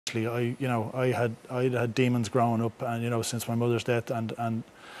actually. I'd had demons growing up, and since my mother's death, and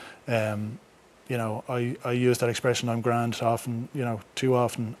I use that expression, I'm grand, often, too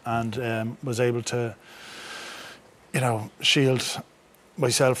often, and was able to, shield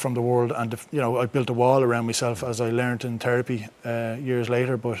myself from the world, and I built a wall around myself, as I learned in therapy years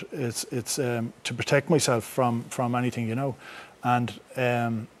later. But it's to protect myself from anything, and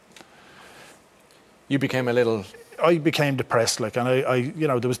you became I became depressed, and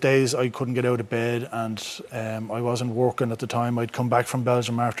there was days I couldn't get out of bed, and I wasn't working at the time. I'd come back from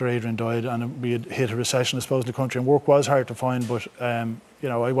Belgium after Adrian died, and we had hit a recession, I suppose, in the country, and work was hard to find, but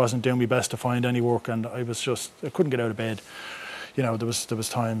I wasn't doing my best to find any work, and I couldn't get out of bed. There was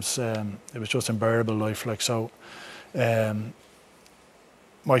times it was just unbearable life, so.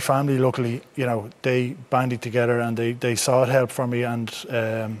 My family, luckily, they banded together and they sought help for me, and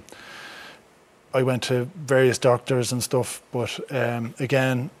I went to various doctors and stuff, but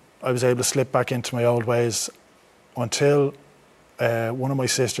again, I was able to slip back into my old ways until one of my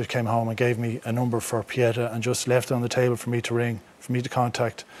sisters came home and gave me a number for Pieta and just left it on the table for me to ring, for me to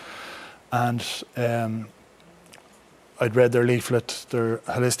contact. And I'd read their leaflet, their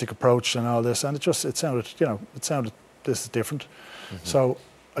holistic approach and all this, and it sounded, this is different. Mm-hmm. So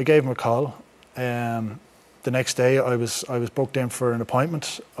I gave him a call. The next day I was booked in for an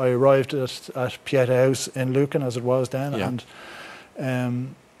appointment. I arrived at Pieta House in Lucan, as it was then,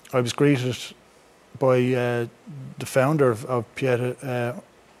 and I was greeted by the founder of Pieta,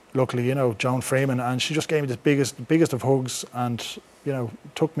 luckily, Joan Freeman, and she just gave me the biggest of hugs, and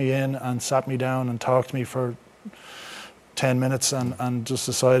took me in and sat me down and talked to me for 10 minutes and just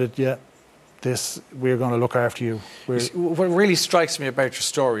decided, we're going to look after you. What really strikes me about your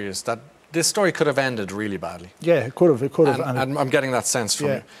story is that this story could have ended really badly. Yeah, it could have. And I'm getting that sense from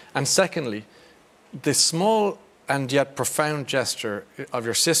you. And secondly, the small and yet profound gesture of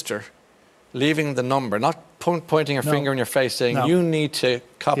your sister leaving the number, not pointing her finger in your face saying, you need to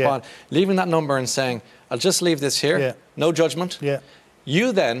cop on, leaving that number and saying, I'll just leave this here, no judgment. Yeah.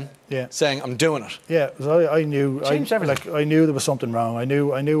 You then saying, I'm doing it. Yeah, because I knew, changed everything. I knew there was something wrong. I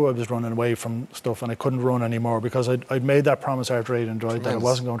knew I was running away from stuff, and I couldn't run anymore because I'd made that promise after Adrian died that I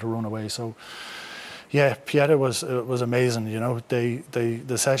wasn't going to run away. So, Pieta was amazing.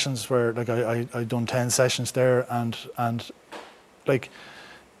 The sessions were I'd done 10 sessions there, and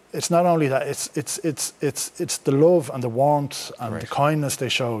it's not only that, it's the love and the warmth and the kindness they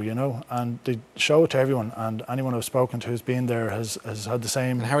show, and they show it to everyone, and anyone I've spoken to who's been there has had the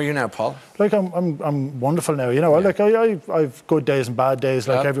same. And how are you now, Paul? I'm wonderful now, I've good days and bad days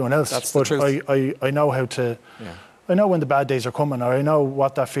like everyone else. That's but the truth. I know how to, I know when the bad days are coming, or I know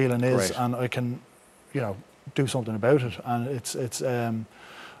what that feeling is, and I can, do something about it. And it's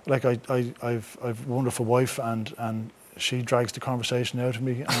I've a wonderful wife, and she drags the conversation out of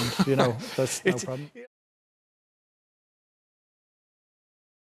me, and that's no problem.